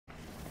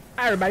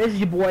Hi everybody, this is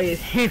your boy, it's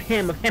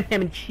Ham of Ham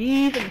and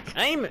Cheese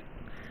Entertainment.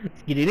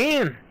 Let's get it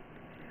in.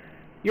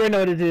 You already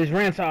know this is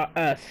Rants R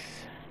Us.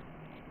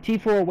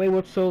 T4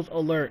 Wayward Souls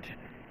alert.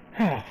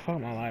 Fuck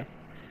my life.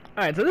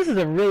 Alright, so this is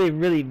a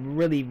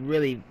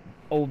really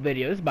old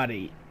video. This is about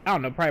I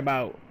don't know, probably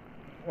about,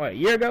 what, a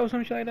year ago or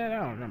some shit like that? I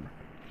don't remember.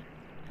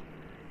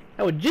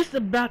 I was just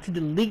about to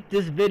delete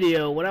this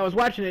video when I was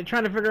watching it,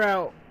 trying to figure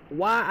out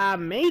why I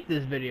made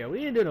this video. We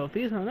didn't do no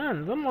feats, no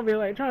nothing. So I'm over here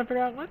like trying to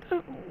figure out why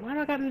do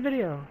I got this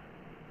video?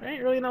 There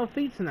ain't really no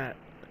feats in that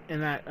you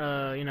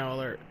know,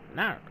 alert.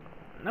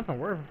 Nothing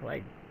worth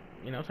like,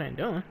 you know, saying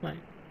doing like.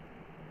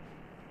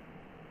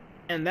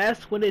 And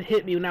that's when it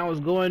hit me when I was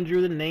going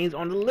through the names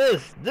on the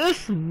list.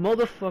 This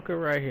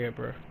motherfucker right here,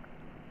 bro.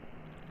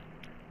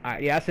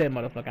 Alright, yeah, I said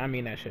motherfucker. I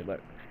mean that shit,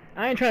 but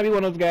I ain't trying to be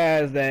one of those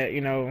guys that,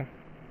 you know,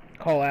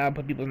 call out,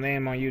 put people's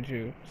name on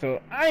YouTube.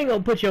 So I ain't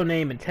gonna put your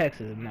name in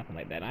Texas or nothing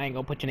like that. I ain't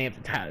gonna put your name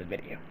at the title of the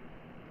video.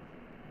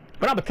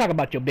 But I'm gonna talk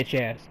about your bitch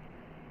ass.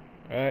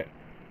 Alright?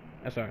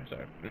 Sorry.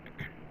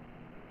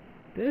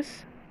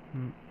 This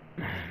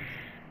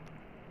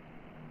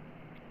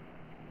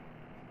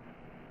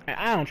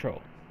I don't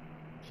troll.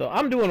 So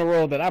I'm doing a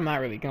role that I'm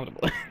not really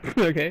comfortable with.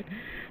 Okay?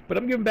 But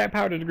I'm giving back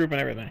power to the group and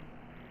everything.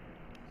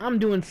 I'm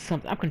doing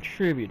something. I'm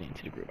contributing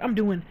to the group. I'm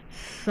doing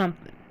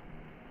something.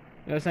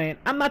 You know what I'm saying?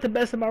 I'm not the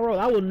best in my role.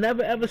 I will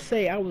never ever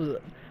say I was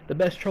the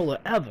best troller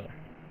ever.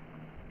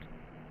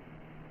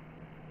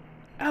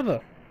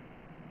 Ever.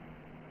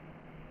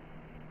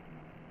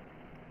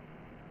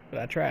 But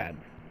I tried.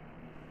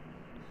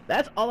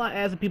 That's all I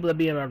ask of people that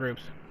be in my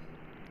groups.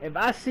 If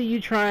I see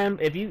you trying,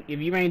 if you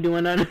ain't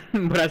doing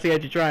nothing, but I see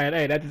that you're trying,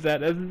 hey,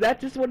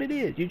 that's just what it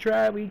is. You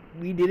tried, we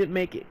didn't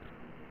make it.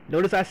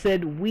 Notice I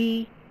said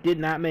we did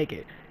not make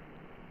it.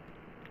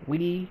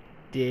 We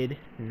did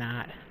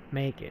not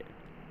make it.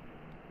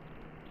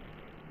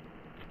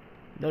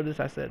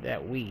 Notice I said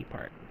that we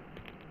part.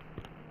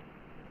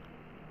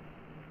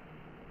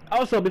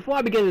 Also, before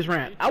I begin this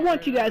rant, I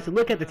want you guys to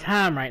look at the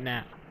time right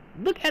now.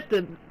 Look at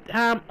the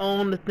time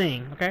on the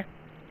thing, okay?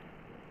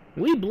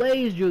 We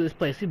blazed through this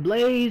place. We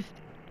blazed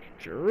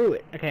through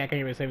it. Okay, I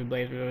can't even say we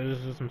blazed through it. This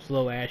is some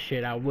slow ass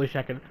shit. I wish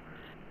I could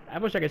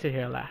sit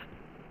here and lie.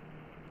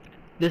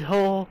 This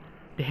whole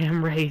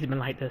damn raid's been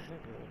like this.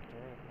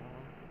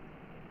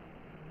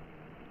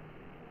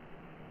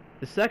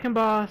 The second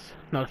boss,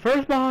 no, the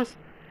first boss,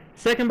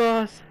 second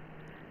boss,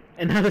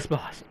 and now this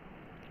boss.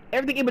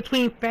 Everything in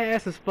between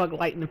fast as fuck,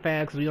 lightning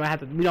fast, because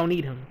we don't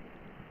need him.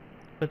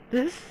 But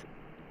this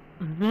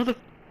look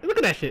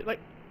at that shit, like.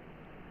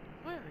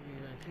 Why are you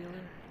a healer?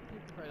 He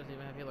probably doesn't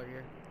even have healer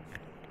gear.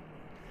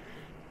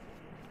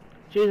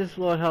 Jesus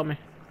Lord help me.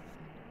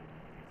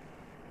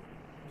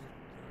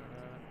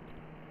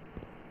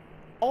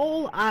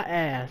 All I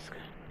ask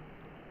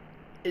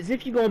is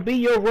if you're gonna be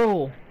your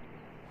role,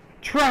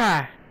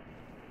 try.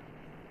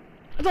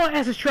 That's all I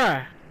ask is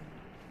try.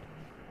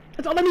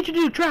 That's all I need you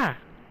to do, try.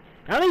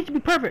 I don't need you to be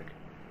perfect.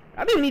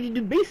 I don't need you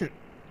to do decent.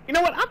 You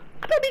know what? I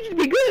don't need you to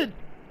be good.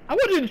 I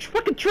want you to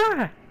fucking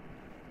try.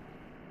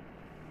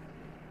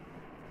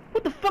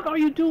 What the fuck are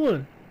you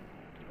doing?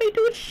 You ain't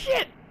doing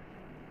shit.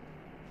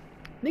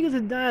 Niggas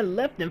is dying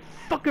left and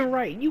fucking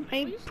right. You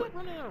ain't. You still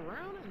running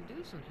around and do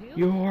some healing?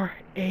 You're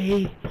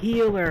a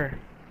healer.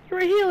 You're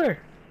a healer.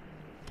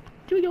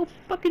 Do your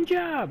fucking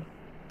job.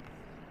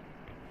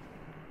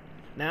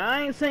 Now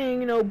I ain't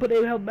saying, you know, put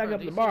their health back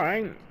up the bar. I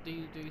ain't. Do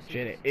you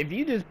Shit. If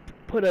you just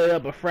put it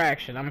up a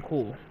fraction, I'm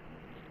cool.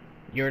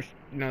 You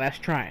know, that's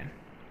trying.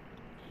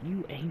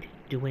 You ain't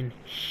doing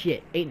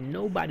shit. Ain't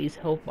nobody's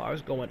health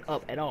bars going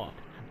up at all.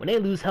 When they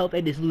lose health,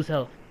 they just lose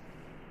health.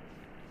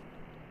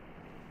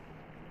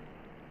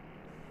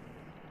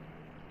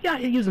 Yeah,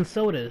 you're using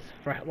sodas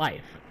for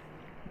life.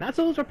 Not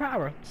sodas for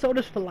power.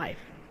 Sodas for life.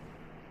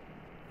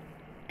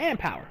 And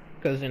power.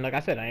 Because, like I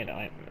said,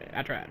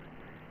 I tried.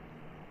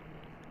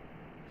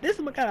 This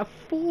one got a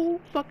full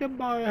fucking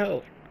bar of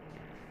health.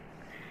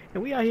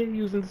 And we out here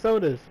using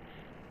sodas.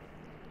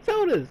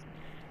 Sodas!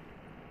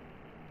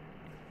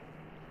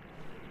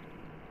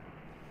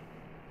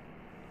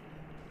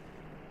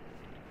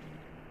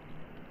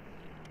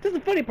 This is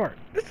the funny part.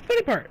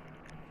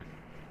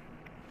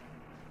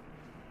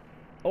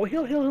 Oh,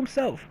 he'll heal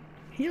himself.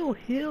 He'll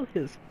heal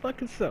his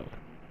fucking self.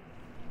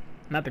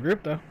 Not the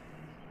group, though.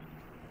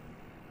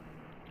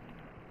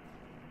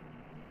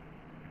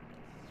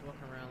 He's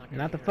walking around like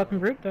Not the fucking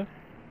group, though.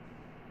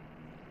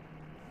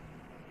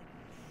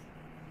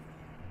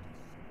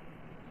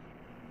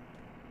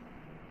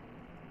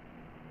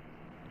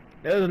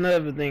 There's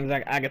another things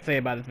I could say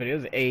about this video.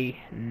 There's a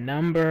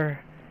number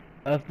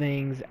of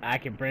things I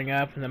could bring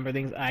up, a number of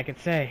things I could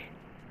say.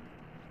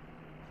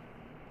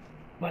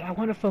 But I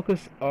want to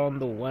focus on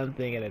the one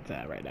thing at a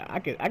time right now. I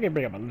can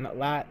bring up a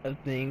lot of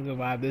things of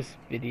why this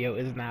video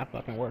is not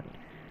fucking working.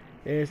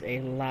 There's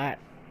a lot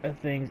of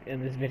things in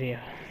this video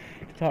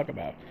to talk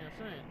about.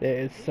 There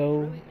is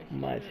so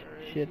much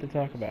shit to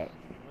talk about.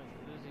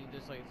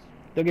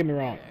 Don't get me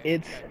wrong,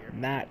 it's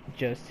not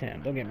just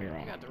him. Don't get me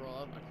wrong.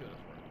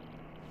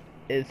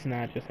 It's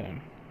not just him.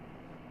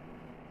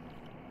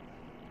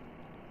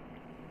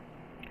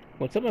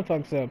 when someone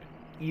fucks up,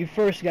 you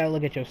first gotta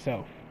look at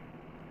yourself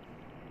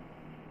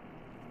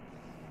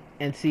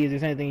and see if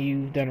there's anything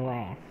you've done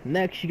wrong.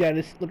 Next, you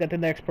gotta look at the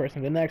next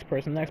person,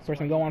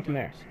 go on from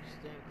there.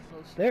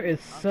 There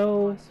is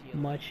so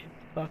much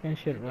fucking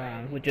shit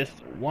wrong with just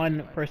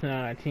one person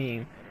on a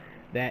team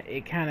that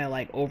it kind of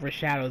like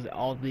overshadows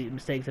all the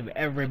mistakes of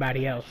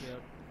everybody else.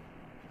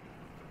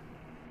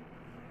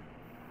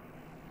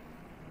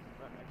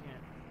 I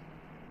can't.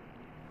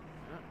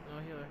 No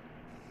healer.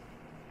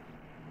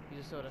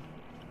 Use a soda.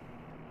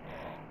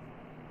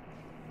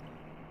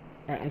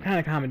 Alright, I'm kind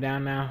of calming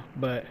down now,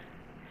 but...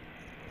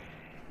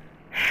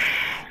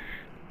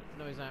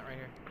 No, he's not right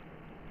here.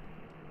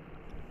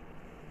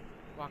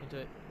 Walk into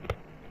it.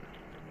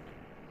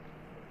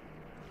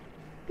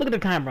 Look at the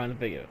timer on the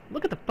video.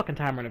 Look at the fucking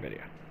timer on the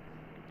video.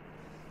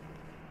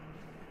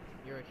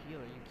 You're a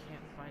healer. You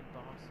can't fight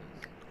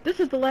bosses. This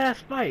is the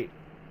last fight.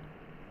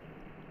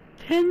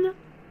 10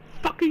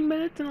 fucking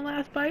minutes in the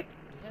last fight?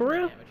 For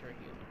real? Amateur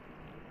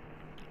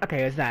healer.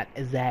 Okay, it's not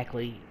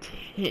exactly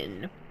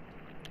 10.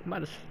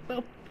 Might as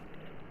well.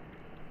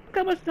 Look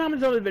how much time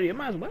is on the video.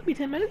 Might as well be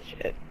 10 minutes.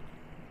 Shit.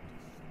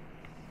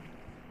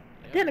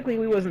 Technically,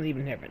 we wasn't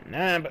even here for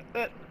 9,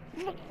 but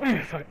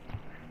fuck.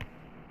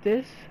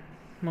 This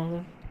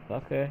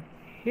motherfucker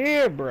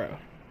here, bro.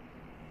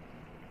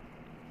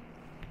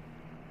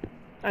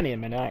 I need a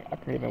minute. I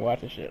can't even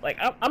watch this shit. Like,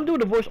 I'm doing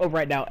the voiceover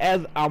right now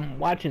as I'm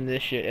watching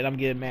this shit, and I'm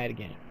getting mad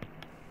again.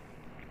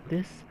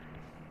 This.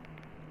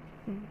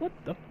 What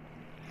the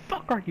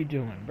fuck are you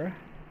doing, bro?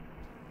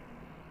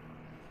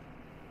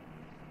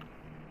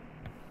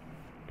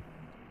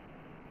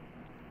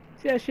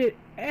 See that shit?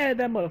 Add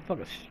that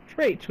motherfucker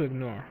straight to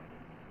ignore.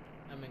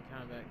 I'm in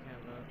combat,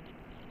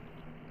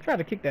 can't Try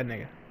to kick that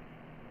nigga.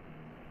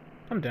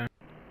 I'm done.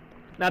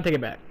 Now take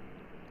it back.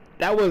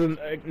 That wasn't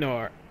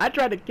ignore. I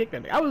tried to kick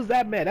that nigga. I was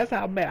that mad. That's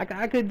how mad.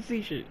 I couldn't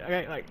see shit.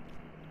 Okay, like,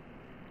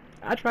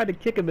 I tried to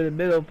kick him in the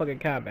middle of fucking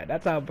combat.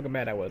 That's how fucking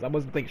mad I was. I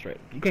wasn't thinking straight.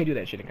 You can't do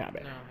that shit in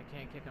combat. No, I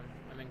can't kick him.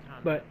 I'm in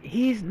combat. But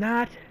he's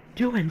not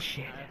doing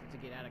shit. I have to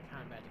get out of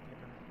combat to kick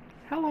him.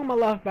 How long my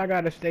life I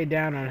gotta stay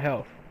down on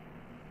health?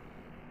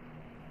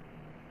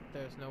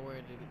 There's nowhere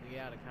to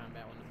get out of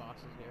combat when the boss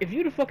is here. If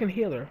you the fucking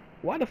healer,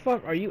 why the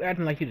fuck are you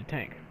acting like you the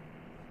tank?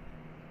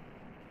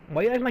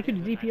 Why you acting like you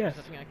the DPS? There's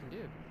nothing I can do.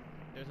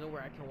 There's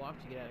nowhere I can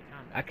walk to get out of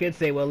combat. I could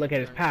say, well, look at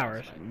his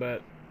powers,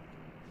 but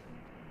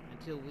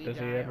until we does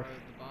die he ever... or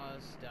the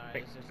boss dies,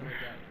 there's nowhere to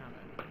get out of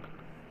combat.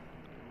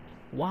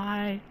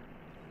 Why?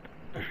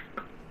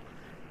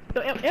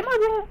 Am I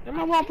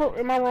wrong?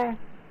 Am I wrong?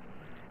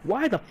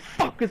 Why the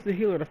fuck is the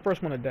healer the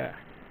first one to die?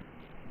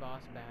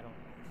 Boss battle.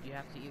 You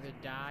have to either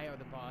die or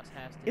the boss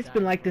has to die. It's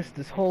been like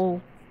this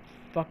whole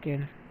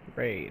fucking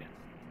raid.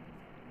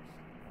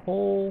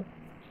 Whole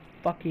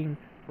fucking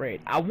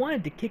raid. I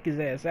wanted to kick his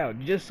ass out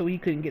just so he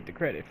couldn't get the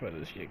credit for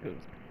this shit, cause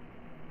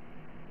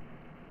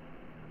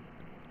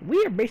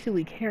we are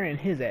basically carrying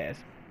his ass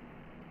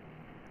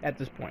at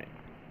this point.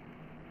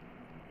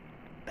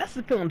 That's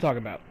the feeling I'm talking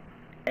about.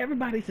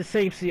 Everybody's the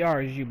same CR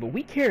as you, but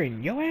we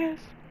carrying your ass?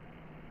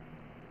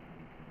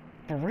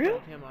 For real?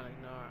 Him on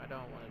ignore. I don't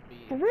want to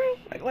be. For real?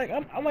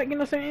 I'm like, you know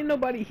what I'm saying? Ain't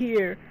nobody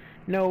here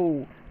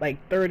no like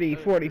 30,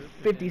 40,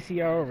 50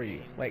 CR over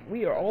you. Like,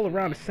 we are all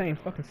around the same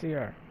fucking CR.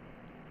 Because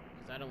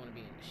I don't want to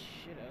be in the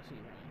shit else he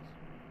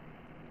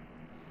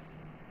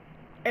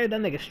runs. Add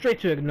that nigga straight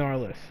to ignore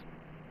list.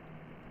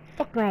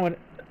 Fuck wrong with it?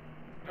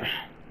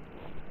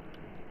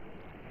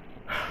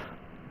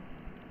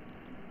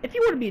 If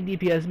you want to be a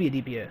DPS, be a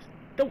DPS.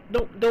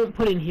 Don't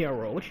put in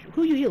hero.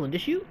 Who you healing?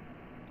 Just you?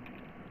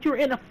 You're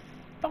in a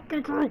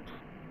fucking group.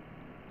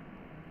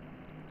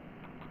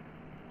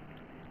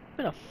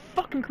 In a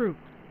fucking group.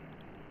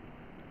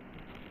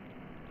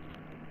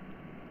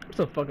 I'm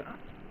so fucking...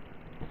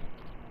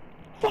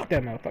 Fuck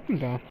that motherfucker. I'm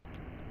done.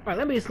 Alright,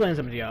 let me explain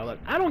something to y'all. Look,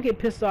 I don't get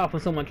pissed off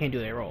when someone can't do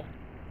their role.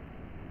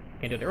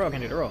 Can't do their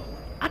role.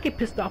 I get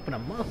pissed off when a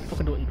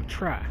motherfucker don't even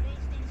try.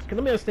 Okay,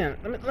 let me understand.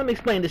 Let me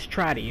explain this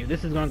try to you.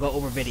 This is gonna go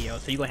over video,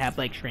 so you're gonna have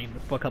Blake stream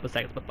for a couple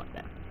seconds, but fuck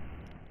that.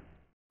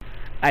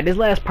 Alright, this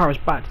last part was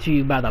brought to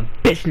you by the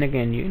bitch nigga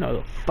in you. You know who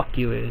the fuck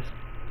you is.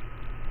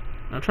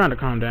 I'm trying to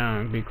calm down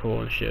and be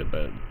cool and shit,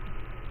 but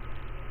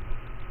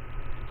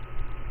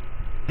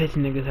bitch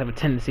niggas have a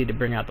tendency to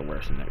bring out the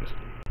worst in niggas.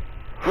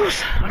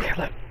 Okay,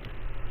 look.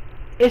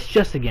 It's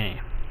just a game.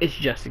 It's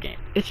just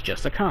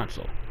a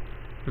console.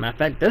 Matter of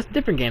fact, there's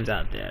different games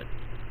out there.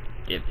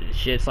 If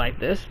shit's like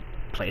this,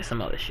 play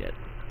some other shit.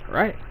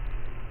 Alright?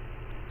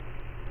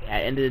 At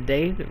the end of the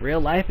day, the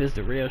real life is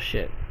the real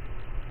shit.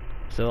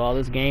 So all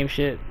this game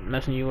shit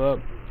messing you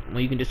up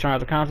when you can just turn off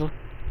the console,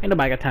 ain't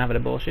nobody got time for the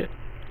bullshit.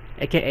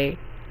 AKA,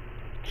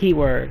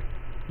 keyword,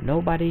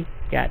 nobody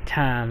got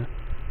time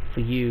for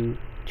you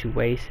to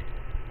waste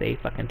their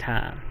fucking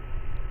time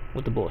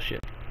with the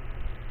bullshit.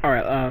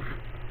 Alright,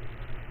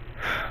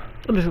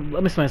 let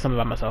me explain something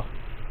about myself.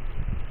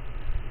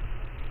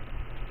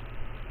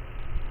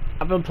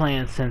 I've been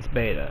playing since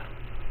beta.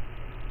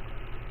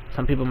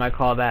 Some people might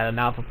call that an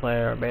alpha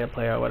player or beta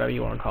player or whatever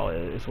you want to call it.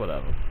 It's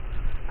whatever.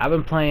 I've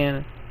been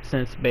playing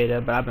since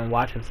beta, but I've been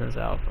watching since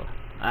alpha.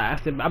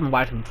 I've been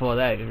watching before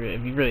that. If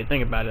you really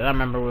think about it, I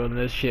remember when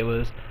this shit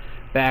was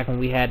back when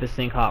we had this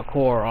thing called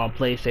Core on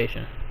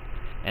PlayStation,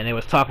 and they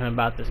was talking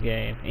about this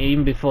game. And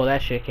even before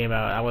that shit came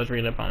out, I was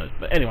reading up on it.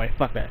 But anyway,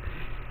 fuck that.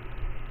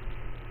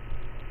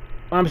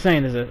 What I'm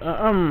saying is this.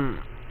 I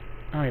don't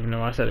even know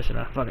why I said this shit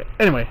now. Fuck it.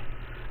 Anyway,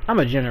 I'm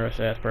a generous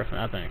ass person,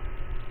 I think.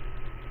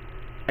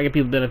 I get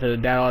people benefit of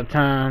the doubt all the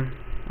time.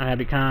 I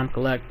have calm,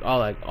 collect, all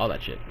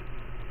that shit.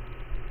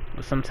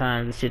 But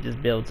sometimes this shit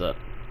just builds up.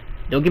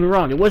 Don't get me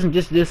wrong, it wasn't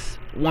just this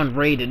one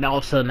raid and all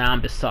of a sudden now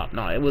I'm pissed off.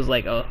 No, it was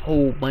like a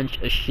whole bunch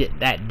of shit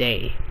that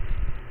day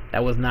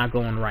that was not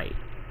going right.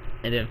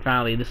 And then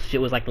finally this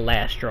shit was like the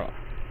last straw.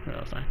 You know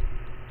what I'm saying?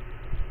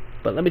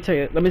 But let me tell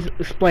you, let me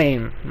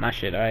explain my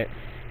shit, alright?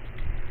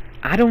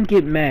 I don't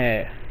get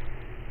mad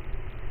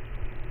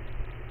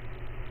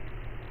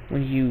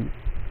when you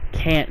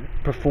can't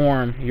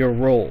perform your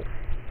role.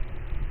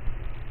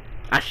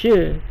 I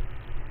should.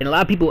 And a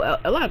lot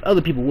of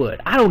other people would.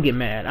 I don't get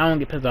mad. I don't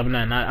get pissed off or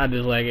nothing. I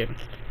just like it.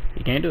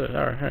 You can't do it.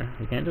 Alright, hey,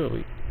 you can't do it. You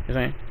know what I'm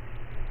saying?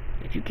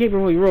 If you can't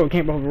perform your role, you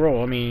can't perform your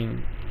role. I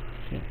mean,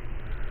 shit. You know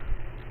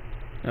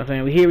what I'm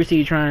saying? We see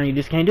you trying, you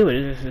just can't do it.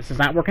 It's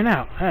not working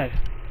out. Hey,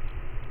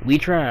 we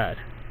tried,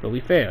 but we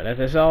failed.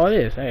 That's all it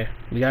is. Hey,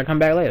 we gotta come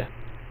back later.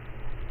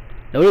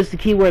 Notice the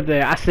key word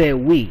there. I said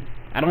we.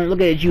 I don't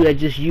look at you as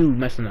just you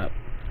messing up.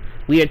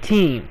 We are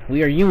team.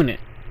 We are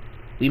unit.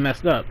 We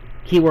messed up.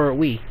 Keyword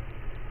we.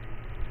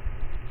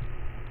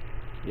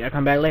 You gotta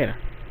come back later.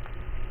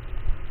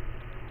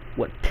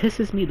 What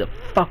pisses me the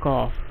fuck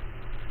off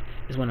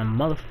is when a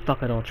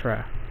motherfucker don't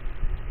try.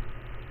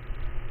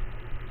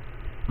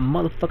 A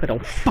motherfucker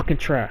don't fucking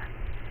try.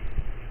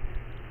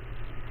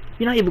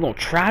 You're not even gonna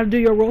try to do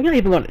your role. You're not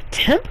even gonna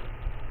attempt.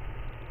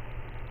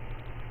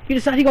 You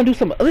decide you're gonna do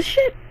some other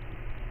shit.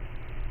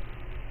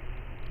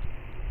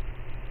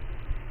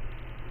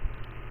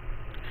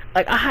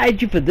 Like, I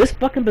hired you for this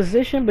fucking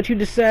position, but you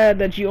decide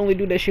that you only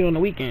do that shit on the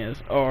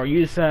weekends. Or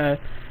you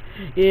decide,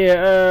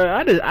 yeah,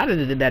 I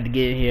just did that to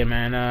get here,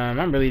 man.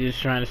 I'm really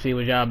just trying to see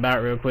what y'all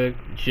about real quick.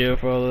 Chill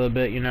for a little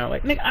bit, you know.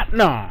 Like, nigga,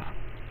 nah.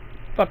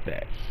 Fuck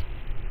that.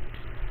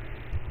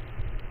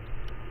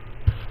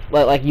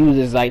 Like you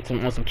just like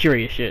on some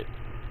curious shit.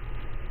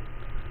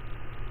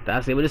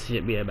 I say what this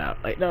shit be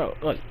about. Like, no,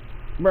 look,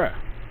 bruh.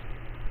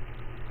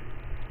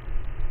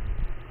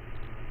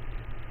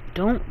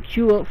 Don't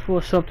queue up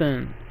for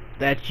something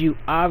that you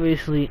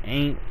obviously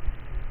ain't.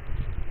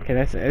 Okay,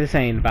 this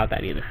ain't about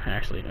that either.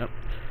 Actually, nope.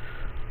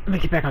 Let me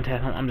get back on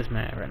task. I'm just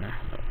mad right now.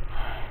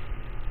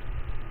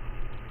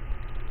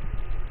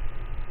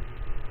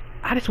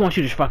 I just want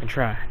you to fucking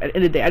try. At the end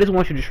of the day, I just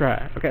want you to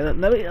try. Okay,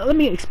 let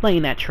me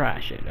explain that try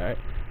shit. All right,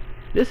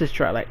 this is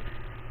try. Like,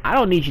 I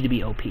don't need you to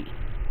be OP.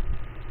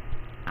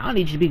 I don't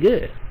need you to be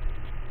good.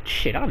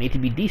 Shit, I don't need you to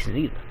be decent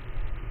either.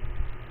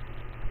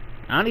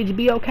 I don't need you to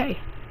be okay.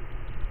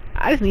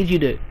 I just need you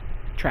to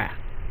try.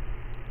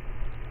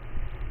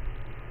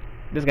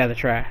 This guy's a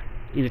try.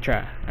 He's a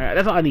try. Alright,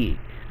 that's all I need.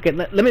 Okay,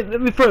 let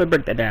me further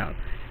break that down.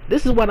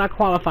 This is what I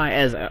qualify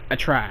as a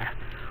try.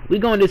 We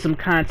gonna do some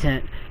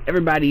content.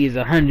 Everybody is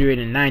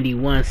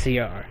 191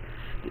 CR.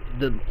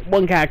 The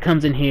one guy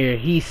comes in here,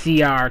 he's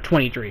CR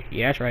 23.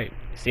 Yeah, that's right.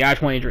 CR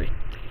 23.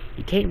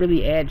 You can't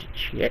really add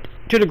shit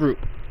to the group.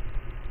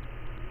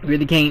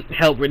 Really can't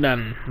help with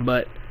nothing.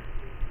 But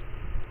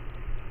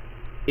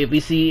if we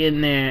see you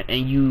in there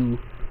and you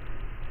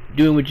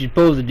doing what you're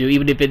supposed to do,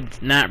 even if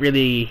it's not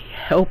really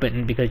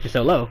helping because you're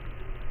so low,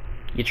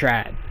 you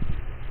tried.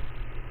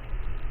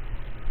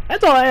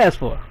 That's all I ask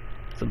for.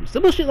 Some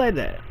simple shit like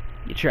that.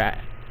 You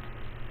tried.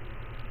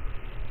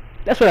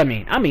 That's what I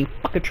mean. I mean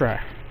fucking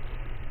try.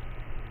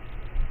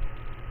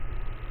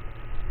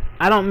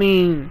 I don't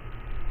mean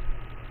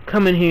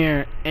come in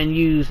here and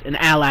use an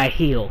ally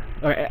heal.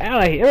 Or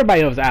ally,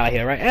 everybody knows ally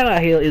heal, right?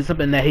 Ally heal is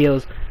something that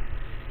heals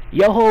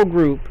your whole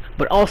group,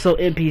 but also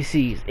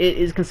NPCs. It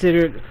is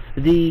considered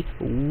the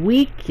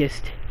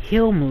weakest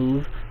heal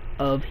move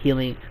of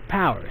healing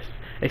powers,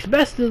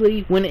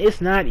 especially when it's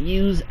not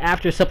used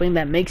after something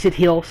that makes it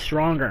heal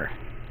stronger.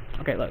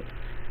 Okay, look,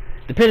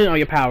 depending on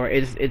your power,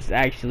 it's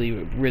actually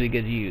really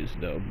good to use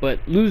though, but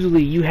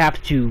usually you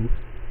have to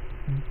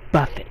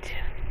buff it,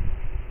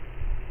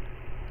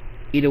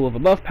 either with a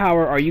buff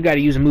power or you got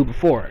to use a move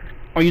before it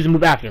or use a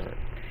move after it.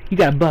 You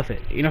got to buff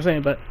it, you know what I'm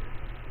saying? But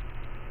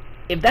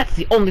if that's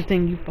the only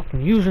thing you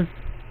fucking using,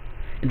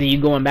 and then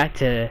you're going back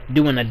to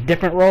doing a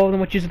different role than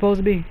what you're supposed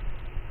to be,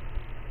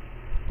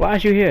 why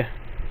is you here?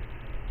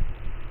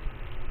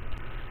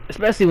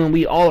 Especially when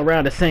we all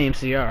around the same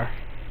CR.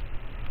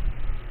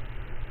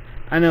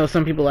 I know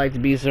some people like to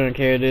be certain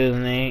characters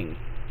and they ain't,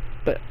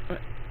 but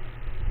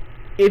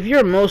if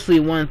you're mostly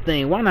one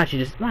thing, why don't you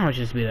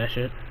just be that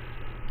shit?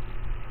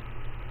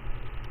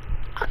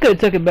 I could have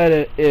took it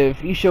better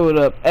if you showed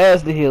up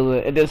as the healer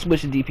and then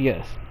switched to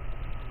DPS.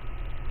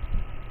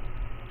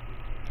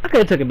 I could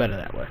have took it better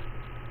that way.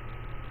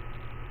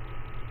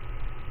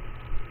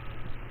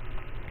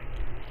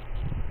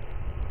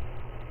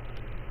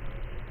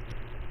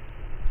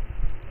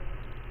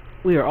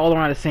 We are all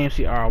around the same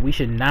CR. We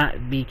should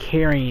not be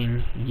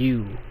carrying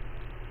you.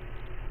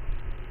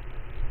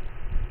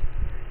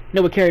 You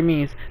know what carry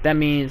means? That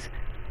means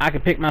I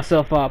can pick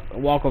myself up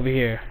and walk over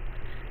here,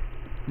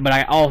 but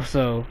I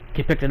also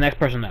can pick the next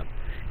person up.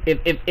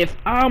 If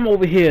I'm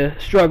over here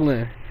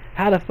struggling,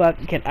 how the fuck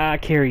can I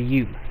carry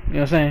you? You know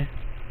what I'm saying?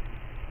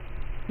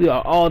 We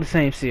are all the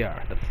same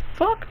CR. The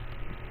fuck?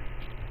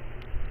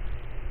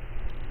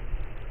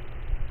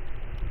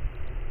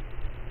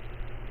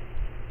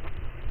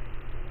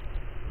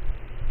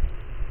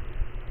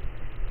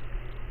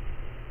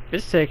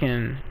 It's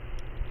taking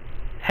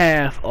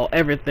half or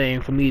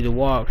everything for me to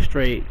walk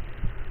straight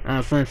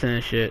on Flintstone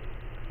and shit.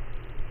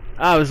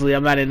 Obviously,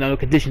 I'm not in no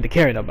condition to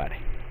carry nobody.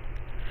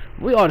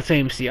 We all the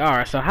same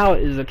CR, so how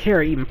is a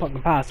carry even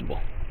fucking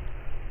possible?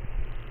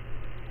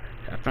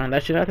 I found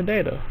that shit out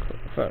today, though.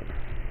 Fuck.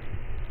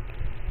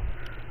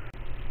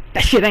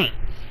 That shit ain't.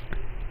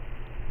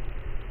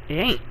 It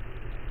ain't.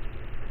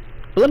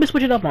 But let me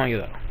switch it up on you,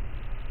 though.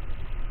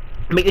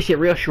 Make this shit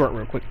real short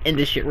real quick. End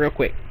this shit real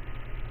quick.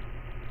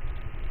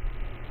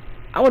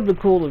 I would be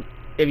cool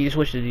if you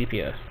switched to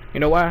DPS. You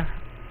know why?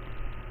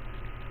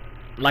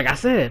 Like I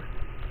said,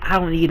 I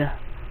don't need a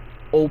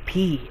OP.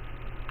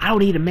 I don't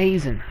need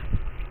amazing.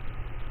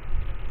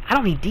 I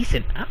don't need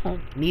decent. I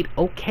don't need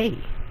okay.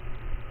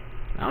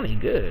 I don't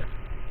need good.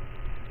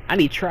 I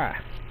need try.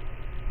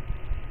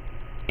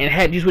 And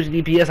had you switched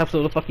to DPS, I'm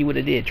sure the fuck you would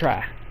have did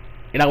try.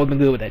 And I would have been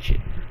good with that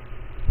shit.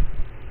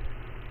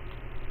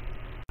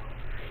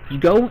 You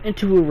go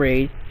into a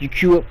raid, you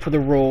queue up for the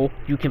role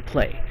you can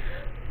play.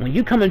 When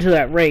you come into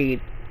that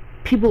raid,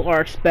 people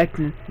are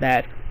expecting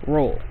that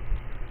role.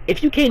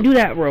 If you can't do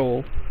that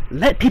role,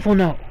 let people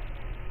know.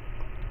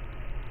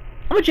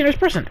 I'm a generous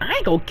person. I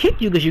ain't gonna kick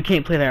you because you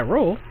can't play that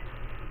role.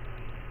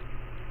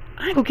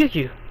 I ain't gonna kick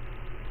you.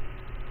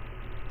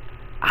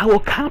 I will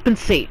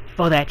compensate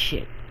for that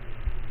shit.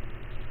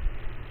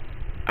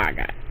 I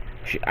got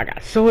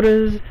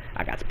sodas,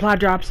 I got supply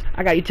drops,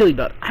 I got utility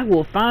belt. I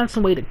will find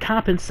some way to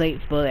compensate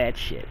for that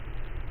shit.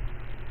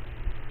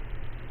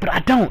 But I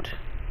don't.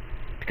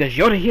 Because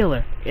you're the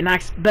healer, and I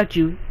expect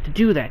you to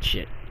do that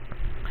shit.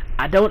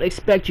 I don't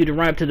expect you to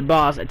run up to the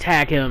boss,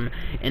 attack him,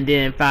 and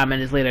then 5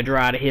 minutes later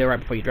draw out a heal right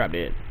before you drop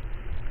dead.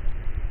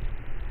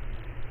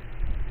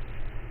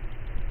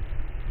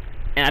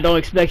 And I don't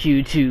expect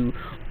you to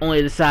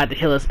only decide to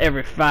heal us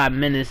every 5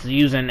 minutes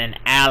using an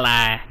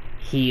ally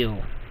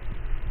heal.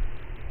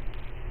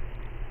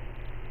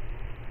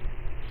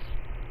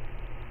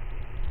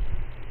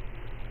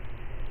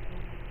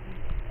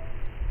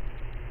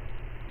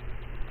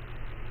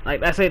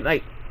 Like I said,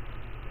 like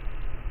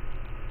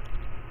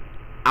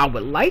I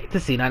would like to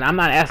see. Now I'm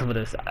not asking for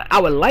this. I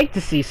would like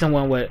to see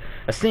someone with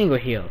a single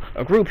heal,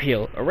 a group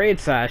heal, a raid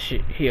size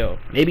heal,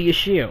 maybe a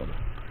shield,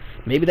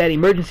 maybe that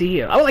emergency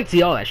heal. I would like to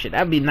see all that shit.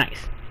 That'd be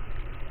nice.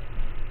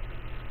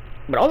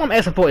 But all I'm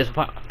asking for is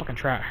fucking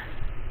try.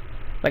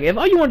 Like if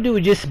all you want to do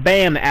is just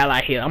spam the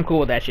ally heal, I'm cool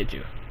with that shit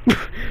too.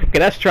 Okay,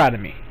 that's try to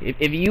me.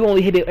 If you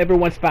only hit it every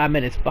once 5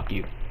 minutes, fuck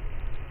you.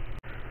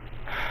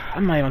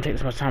 I'm not even gonna take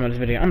this much time in this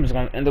video. I'm just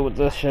gonna end it with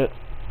this shit.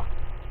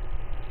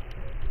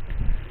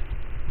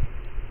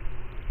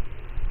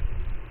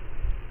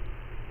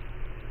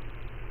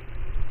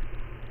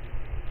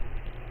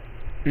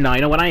 No, you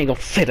know what? I ain't gonna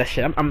say that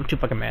shit. I'm too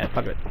fucking mad.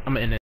 Fuck it. I'm gonna end it.